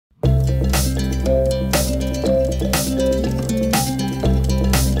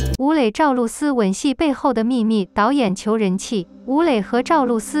磊赵露思吻戏背后的秘密，导演求人气。吴磊和赵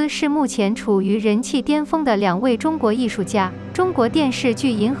露思是目前处于人气巅峰的2位中国艺术家。中国电视剧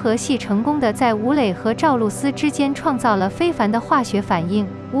银河系成功的在吴磊和赵露思之间创造了非凡的化学反应。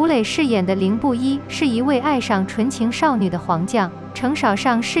吴磊饰演的凌不一是一位爱上纯情少女的黄将，程少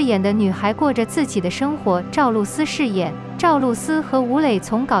上饰演的女孩过着自己的生活。赵露思饰演赵露思和吴磊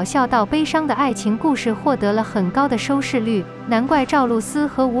从搞笑到悲伤的爱情故事获得了很高的收视率，难怪赵露思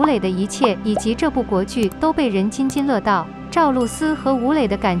和吴磊的一切以及这部国剧都被人津津乐道。赵露思和吴磊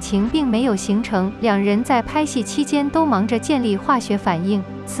的感情并没有形成，两人在拍戏期间都忙着建立化学反应。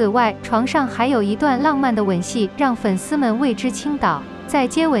此外，床上还有一段浪漫的吻戏，让粉丝们为之倾倒。在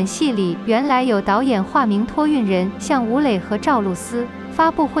接吻戏里，原来有导演化名托运人向吴磊和赵露思。发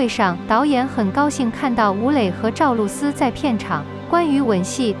布会上，导演很高兴看到吴磊和赵露思在片场。关于吻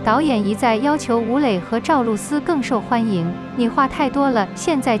戏，导演一再要求吴磊和赵露思更受欢迎。你话太多了，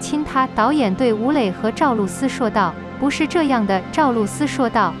现在亲他。导演对吴磊和赵露思说道。不是这样的，赵露思说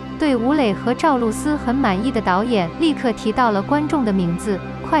道。对吴磊和赵露思很满意的导演立刻提到了观众的名字，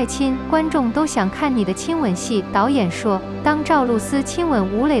快亲，观众都想看你的亲吻戏。导演说，当赵露思亲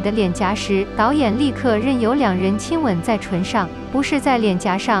吻吴磊的脸颊时，导演立刻任由两人亲吻在唇上，不是在脸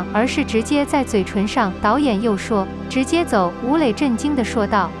颊上，而是直接在嘴唇上。导演又说，直接走。吴磊震惊地说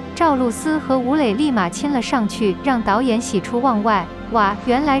道。赵露思和吴磊立马亲了上去，让导演喜出望外。哇，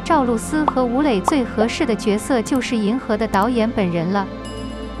原来赵露思和吴磊最合适的角色就是银河的导演本人了。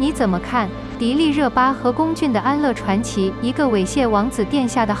你怎么看？迪丽热巴和龚俊的《安乐传奇》，一个猥亵王子殿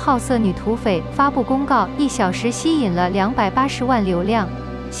下的好色女土匪，发布公告，1小时吸引了280万流量。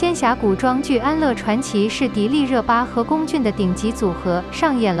仙侠古装剧《安乐传奇》是迪丽热巴和龚俊的顶级组合，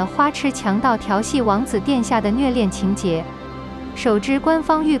上演了花痴强盗调戏王子殿下的虐恋情节。首支官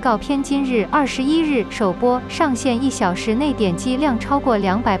方预告片今日21日首播，上线1小时内点击量超过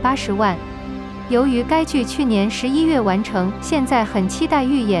280万。由于该剧去年11月完成，现在很期待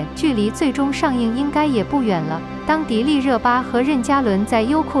预演，距离最终上映应该也不远了。当迪丽热巴和任嘉伦在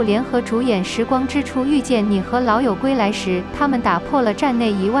优酷联合主演《时光之初遇见你》和《老友归来》时，他们打破了站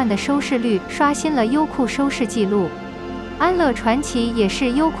内1万的收视率，刷新了优酷收视纪录。《安乐传奇》也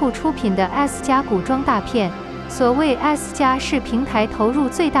是优酷出品的 S+ 古装大片。所谓 S+ 是平台投入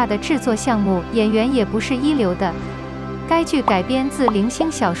最大的制作项目，演员也不是一流的。该剧改编自零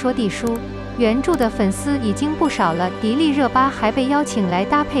星小说《地书》，原著的粉丝已经不少了。迪丽热巴还被邀请来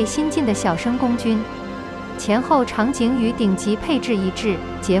搭配新晋的小生龚俊，前后场景与顶级配置一致。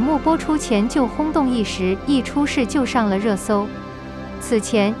节目播出前就轰动一时，一出事就上了热搜。此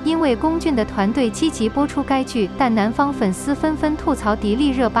前，因为龚俊的团队积极播出该剧，但男方粉丝纷纷吐槽迪丽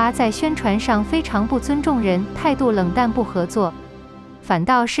热巴在宣传上非常不尊重人，态度冷淡不合作。反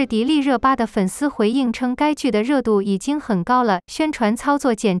倒是迪丽热巴的粉丝回应称，该剧的热度已经很高了，宣传操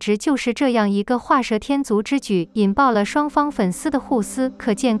作简直就是这样一个画蛇添足之举，引爆了双方粉丝的互撕，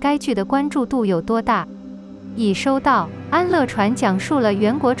可见该剧的关注度有多大。已收到。安乐传讲述了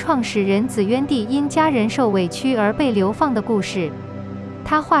元国创始人紫渊帝因家人受委屈而被流放的故事。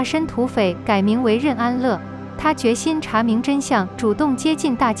他化身土匪，改名为任安乐。他决心查明真相，主动接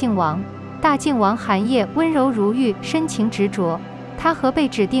近大靖王。大靖王韩烨温柔如玉，深情执着。他和被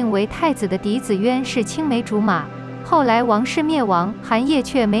指定为太子的嫡子渊是青梅竹马。后来王室灭亡，韩烨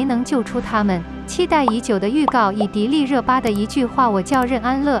却没能救出他们。期待已久的预告以迪丽热巴的一句话“我叫任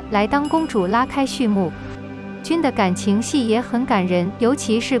安乐”来当公主拉开序幕。君的感情戏也很感人，尤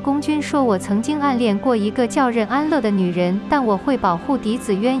其是龚俊说，我曾经暗恋过一个叫任安乐的女人，但我会保护嫡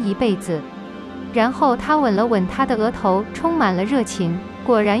子渊一辈子。然后他吻了吻她的额头，充满了热情。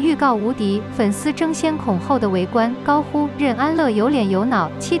果然预告无敌，粉丝争先恐后的围观，高呼任安乐有脸有脑，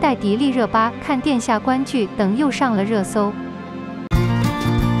期待迪丽热巴看殿下观剧等又上了热搜。